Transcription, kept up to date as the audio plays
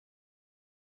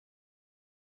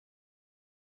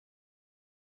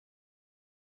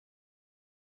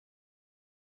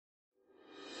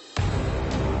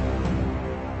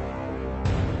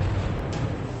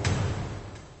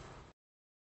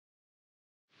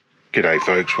G'day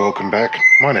folks, welcome back.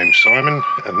 My name's Simon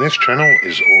and this channel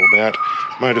is all about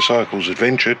motorcycles,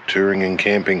 adventure, touring and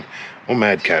camping, or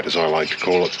Mad Cat as I like to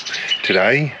call it.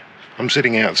 Today I'm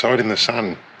sitting outside in the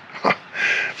sun.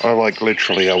 I woke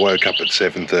up at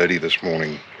 7:30 this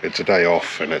morning. It's a day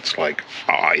off and it's like,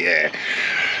 oh yeah,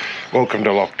 welcome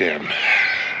to lockdown.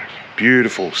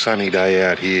 Beautiful sunny day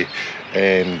out here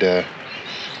and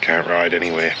can't ride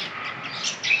anywhere.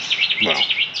 Well,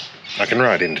 I can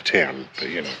ride into town, but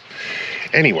you know.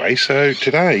 Anyway, so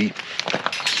today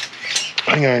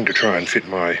I'm going to try and fit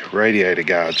my radiator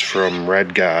guards from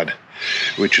RadGuard,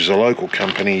 which is a local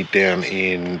company down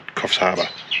in Coffs Harbour.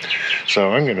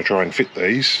 So I'm going to try and fit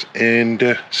these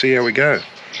and see how we go.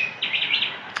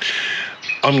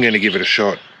 I'm going to give it a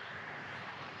shot.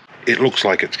 It looks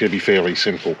like it's going to be fairly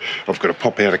simple. I've got to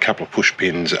pop out a couple of push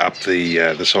pins up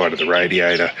the side of the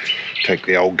radiator, take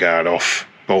the old guard off,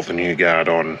 bolt the new guard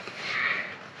on.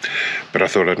 But I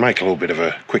thought I'd make a little bit of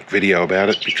a quick video about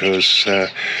it because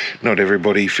not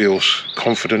everybody feels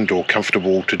confident or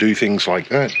comfortable to do things like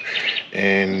that.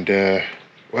 And,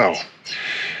 well,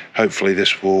 hopefully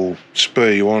this will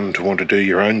spur you on to want to do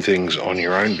your own things on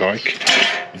your own bike.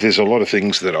 There's a lot of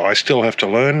things that I still have to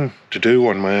learn to do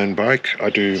on my own bike. I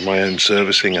do my own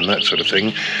servicing and that sort of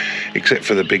thing, except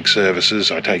for the big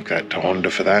services. I take that to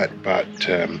Honda for that, but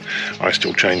I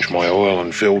still change my oil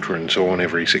and filter and so on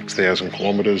every 6,000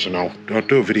 kilometers, and I'll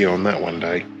do a video on that one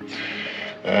day.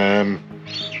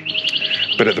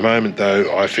 But at the moment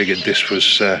though, I figured this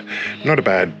was not a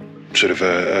bad sort of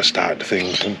a start to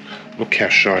things. And look how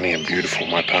shiny and beautiful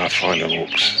my Pathfinder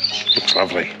looks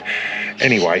lovely.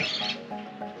 Anyway,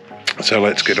 so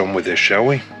let's get on with this, shall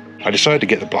we? I decided to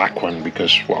get the black one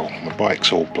because, well, my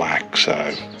bike's all black,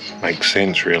 so makes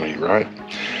sense really, right?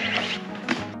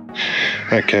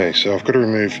 Okay, so I've got to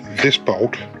remove this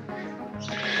bolt.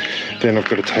 Then I've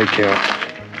got to take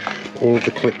out all of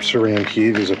the clips around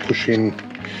here. There's a push-in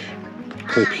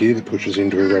clip here that pushes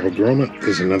into a rubber grommet.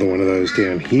 There's another one of those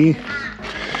down here.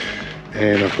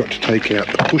 And I've got to take out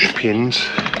the push pins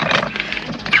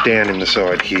down in the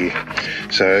side here.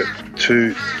 So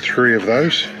 2, 3 of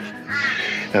those,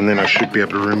 and then I should be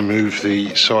able to remove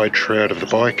the side shroud of the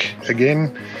bike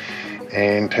again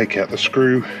and take out the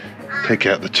screw, take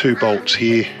out the 2 bolts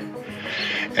here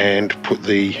and put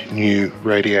the new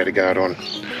radiator guard on.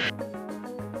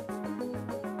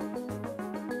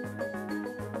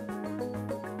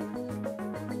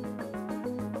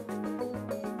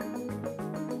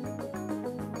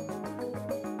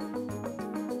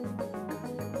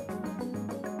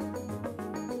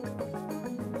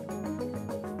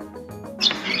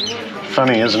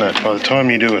 Funny, isn't it? By the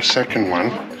time you do a second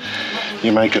one,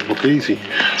 you make it look easy.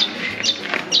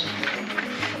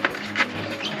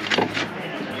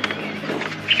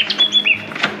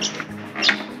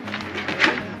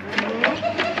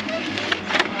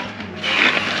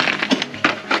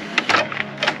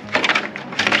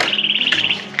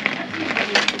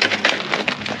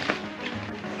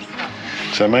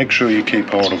 So make sure you keep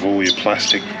hold of all your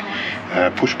plastic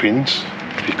push pins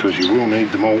because you will need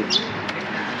them all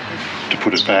to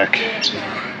put it back.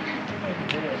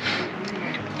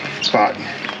 But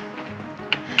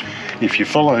if you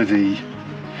follow the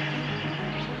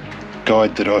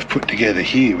guide that I've put together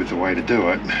here with the way to do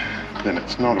it, then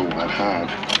it's not all that hard.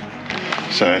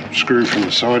 So screw from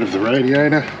the side of the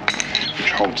radiator,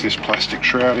 which holds this plastic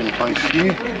shroud in place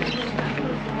here.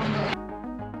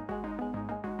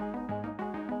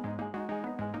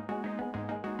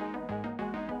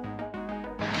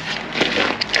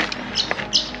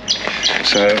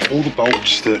 So all the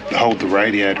bolts that hold the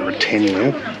radiator are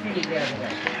 10mm,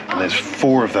 and there's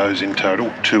 4 of those in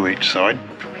total, 2 each side.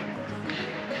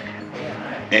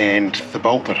 And the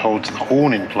bolt that holds the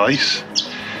horn in place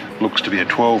looks to be a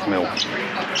 12mm.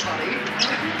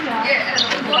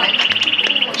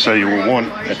 So you will want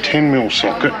a 10mm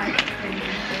socket,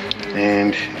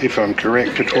 and if I'm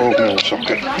correct, a 12mm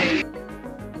socket.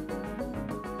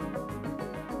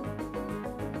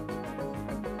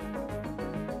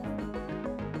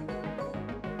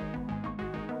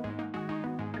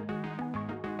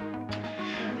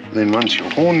 Then once your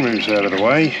horn moves out of the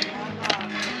way,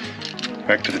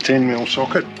 back to the 10mm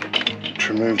socket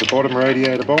to remove the bottom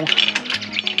radiator bolt.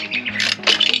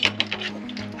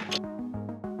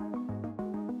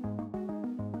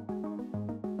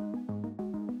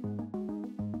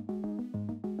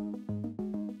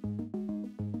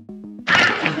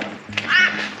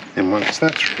 And once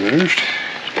that's removed,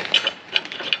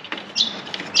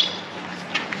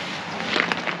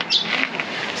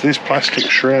 this plastic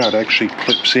shroud actually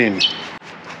clips in.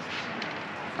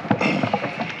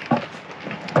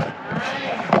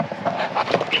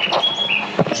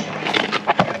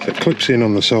 clips in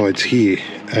on the sides here,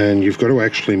 and you've got to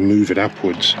actually move it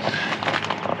upwards.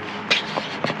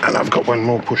 And I've got one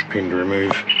more push pin to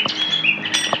remove.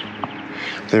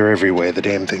 They're everywhere, the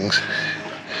damn things.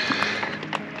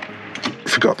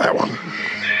 Forgot that one.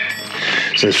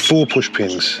 So there's 4 push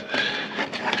pins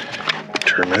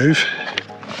to remove,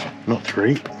 not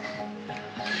 3.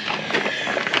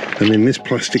 And then this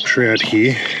plastic shroud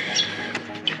here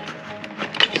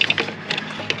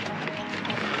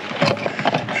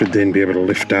should then be able to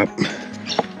lift up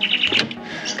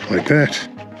like that.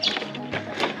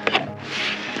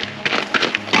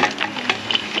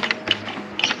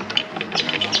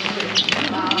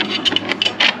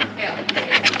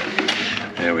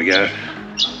 There we go.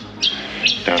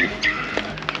 Done.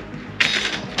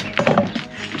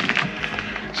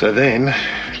 So then,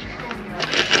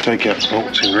 take out the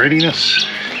bolts in readiness.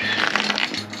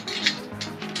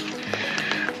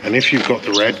 And if you've got the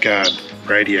RadGuard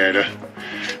radiator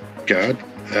guard,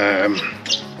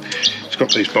 it's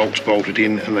got these bolts bolted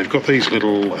in, and they've got these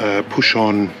little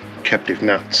push-on captive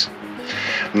nuts.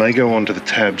 And they go onto the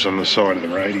tabs on the side of the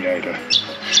radiator.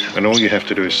 And all you have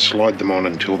to do is slide them on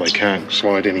until they can't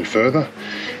slide any further,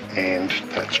 and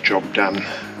that's job done.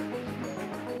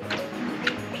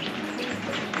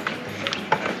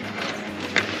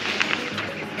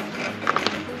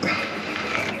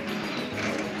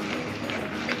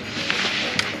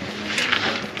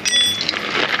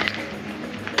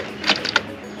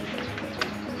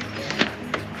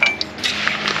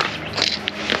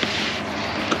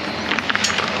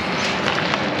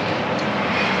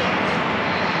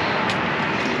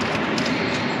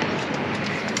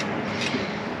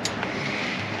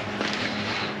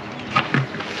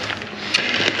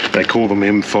 They call them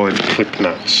M5 clip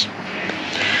nuts.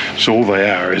 So all they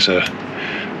are is a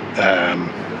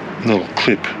little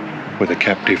clip with a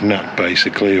captive nut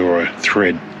basically, or a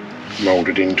thread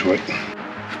moulded into it.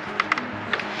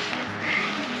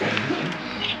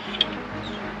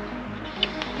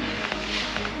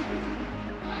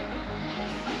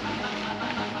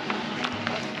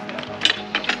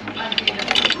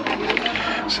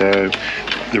 So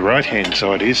the right hand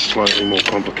side is slightly more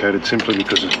complicated simply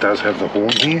because it does have the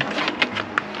horn here.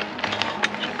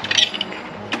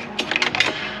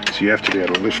 So you have to be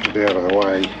able to lift it out of the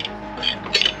way.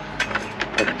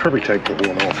 I could probably take the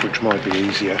horn off, which might be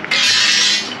easier.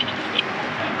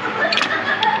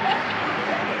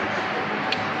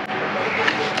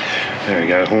 There we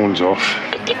go, horn's off.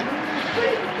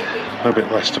 A little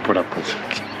bit less to put up with.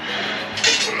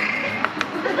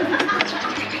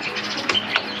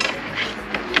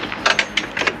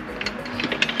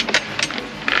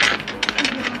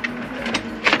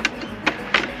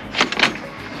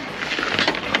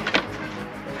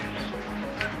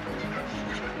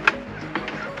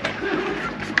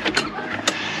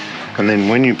 And then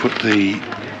when you put the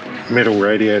metal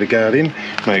radiator guard in,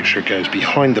 make sure it goes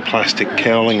behind the plastic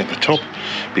cowling at the top,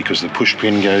 because the push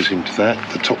pin goes into that.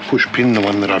 The top push pin, the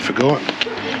one that I forgot,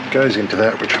 goes into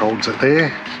that, which holds it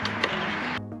there.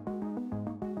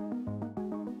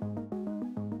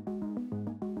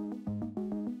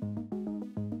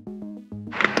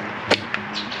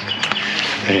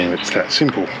 And it's that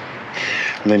simple.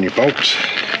 And then your bolts.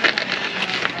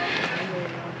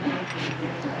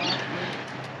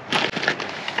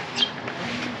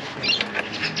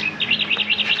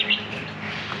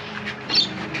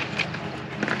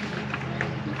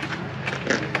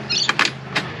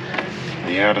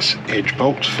 The outer edge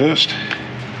bolts first.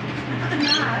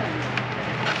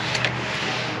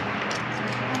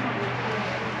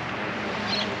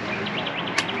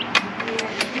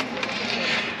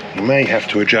 You may have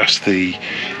to adjust the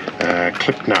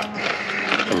clip nut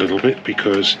a little bit,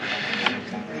 because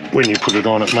when you put it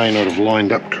on it may not have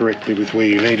lined up correctly with where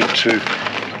you need it to.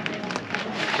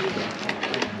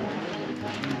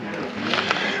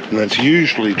 And that's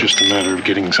usually just a matter of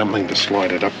getting something to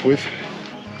slide it up with.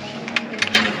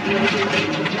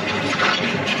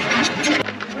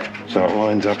 So it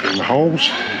lines up in the holes.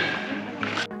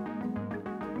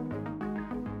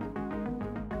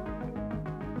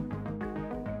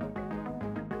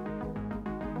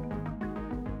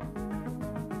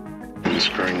 And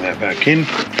screwing that back in.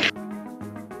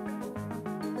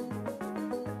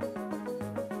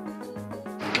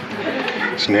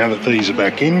 So now that these are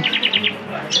back in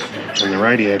and the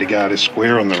radiator guard is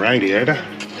square on the radiator,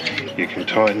 you can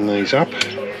tighten these up.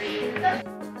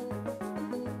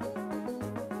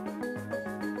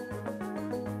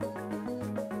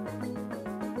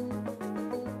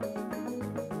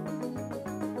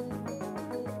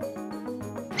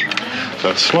 So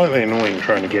it's slightly annoying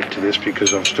trying to get to this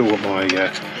because I've still got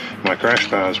my crash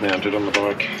bars mounted on the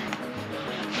bike.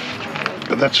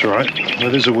 but that's all right. Where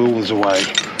there's a will, there's a way.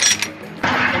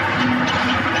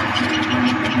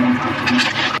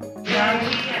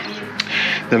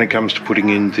 Then it comes to putting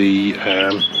in the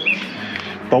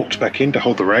bolts back in to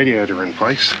hold the radiator in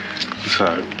place. So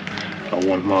I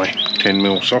want my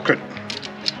 10mm socket.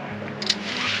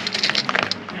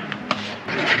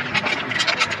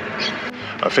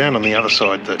 I found on the other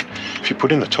side that if you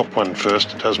put in the top one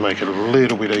first, it does make it a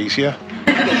little bit easier.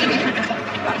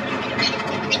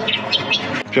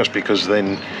 Just because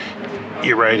then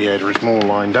your radiator is more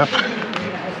lined up.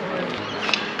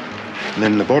 And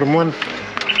then the bottom one,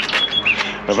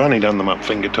 I've only done them up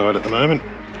finger tight at the moment,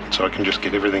 so I can just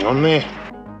get everything on there.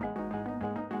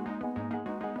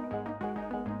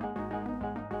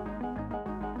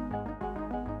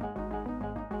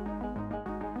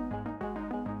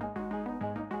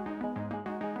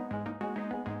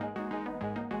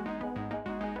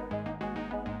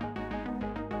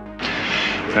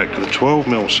 Back to the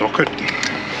 12mm socket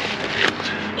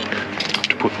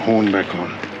to put the horn back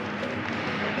on.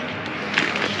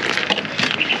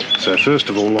 So first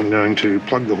of all, I'm going to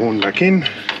plug the horn back in.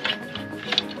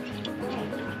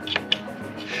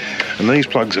 And these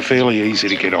plugs are fairly easy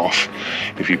to get off.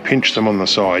 If you pinch them on the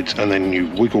sides and then you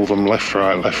wiggle them left,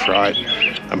 right,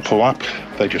 and pull up,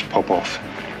 they just pop off.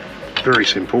 Very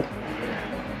simple.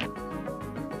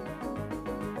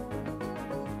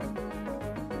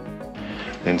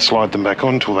 Then slide them back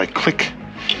on till they click,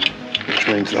 which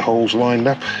means the hole's lined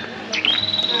up.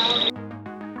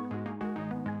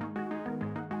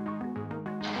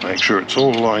 Make sure it's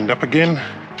all lined up again.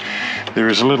 There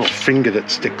is a little finger that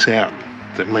sticks out.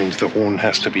 That means the horn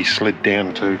has to be slid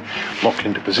down to lock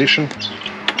into position.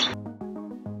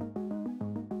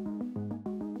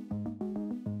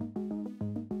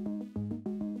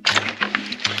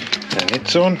 And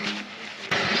it's on.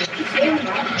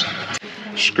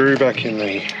 Screw back in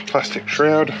the plastic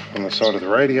shroud on the side of the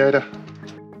radiator.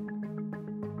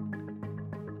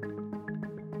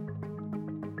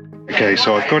 Okay,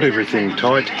 so I've got everything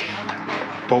tight.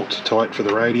 Bolts tight for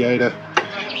the radiator,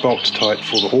 bolts tight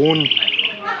for the horn.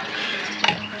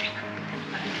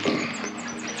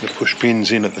 The push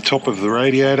pins in at the top of the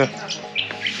radiator.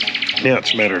 Now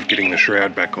it's a matter of getting the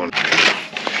shroud back on.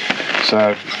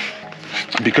 So,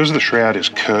 because the shroud is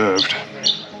curved,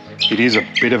 it is a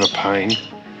bit of a pain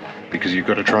because you've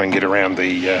got to try and get around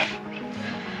the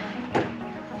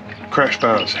crash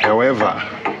bars. However,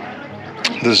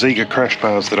 the Ziga crash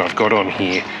bars that I've got on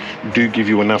here do give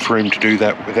you enough room to do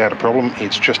that without a problem.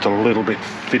 It's just a little bit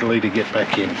fiddly to get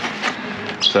back in.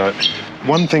 So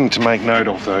one thing to make note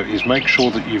of though is make sure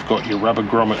that you've got your rubber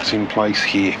grommets in place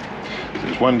here.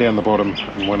 There's one down the bottom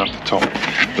and one up the top.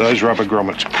 Those rubber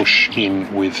grommets push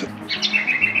in with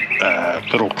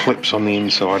little clips on the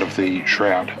inside of the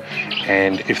shroud,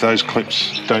 and if those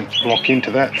clips don't lock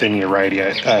into that, then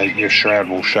your shroud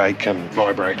will shake and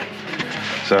vibrate.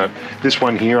 So this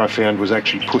one here I found was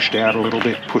actually pushed out a little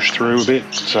bit, pushed through a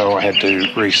bit, so I had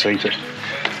to reseat it.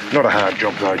 Not a hard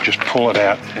job though, just pull it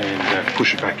out and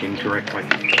push it back in correctly.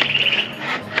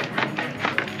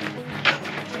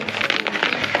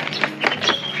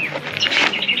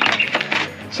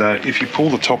 So if you pull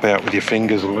the top out with your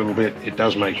fingers a little bit, it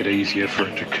does make it easier for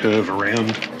it to curve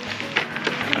around.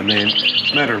 And then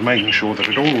it's a matter of making sure that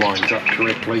it all lines up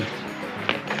correctly.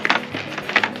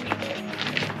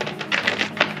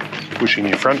 Pushing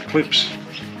your front clips,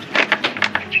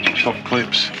 top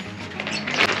clips.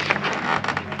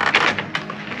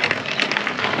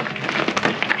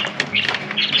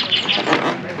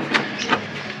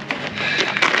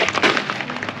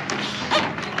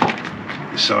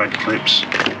 Your side clips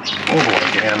all the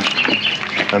way down,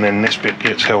 and then this bit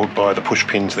gets held by the push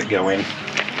pins that go in.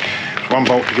 One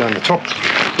bolt to go in the top.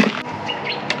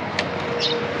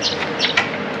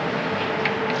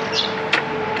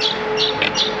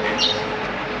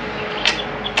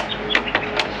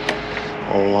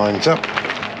 All lines up.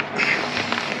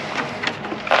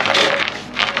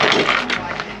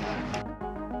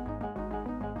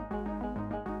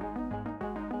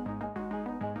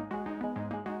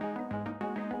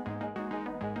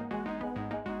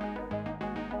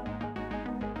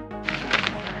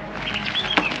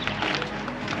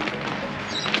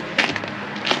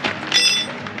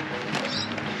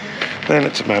 Then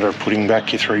it's a matter of putting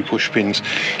back your 3 push pins.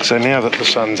 So now that the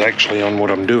sun's actually on what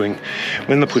I'm doing,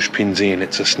 when the push pin's in,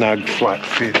 it's a snug, flat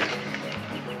fit.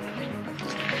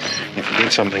 If you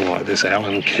get something like this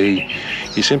Allen key,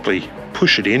 you simply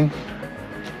push it in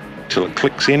till it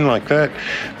clicks in like that.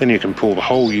 Then you can pull the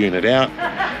whole unit out,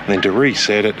 and then to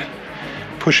reset it,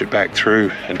 push it back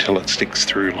through until it sticks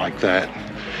through like that.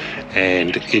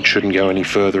 and it shouldn't go any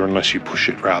further unless you push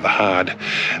it rather hard.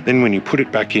 Then when you put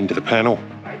it back into the panel,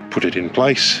 put it in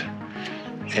place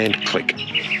and click.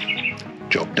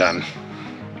 Job done.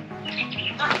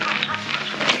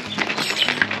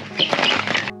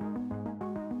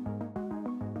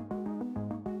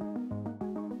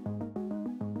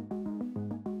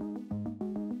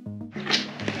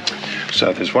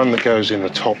 So there's one that goes in the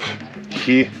top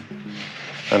here,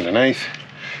 underneath,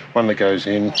 one that goes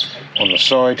in on the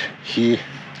side here,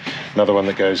 another one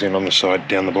that goes in on the side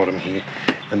down the bottom here,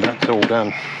 and that's all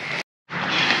done.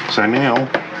 So now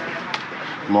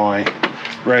my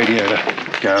radiator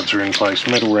guards are in place,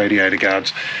 metal radiator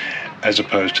guards, as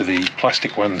opposed to the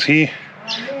plastic ones here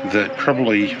that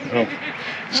probably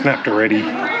snapped already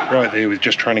right there with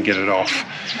just trying to get it off.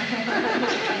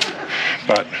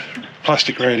 But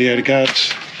plastic radiator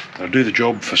guards, they'll do the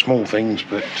job for small things,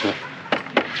 but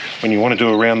when you want to do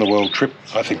a round the world trip,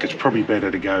 I think it's probably better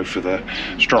to go for the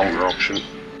stronger option.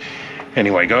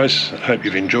 Anyway guys, I hope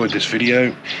you've enjoyed this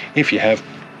video. If you have,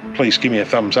 please give me a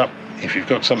thumbs up if you've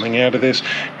got something out of this.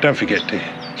 Don't forget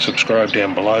to subscribe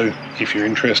down below if you're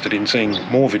interested in seeing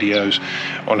more videos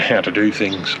on how to do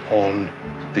things on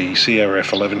the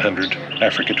CRF1100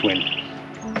 Africa Twin.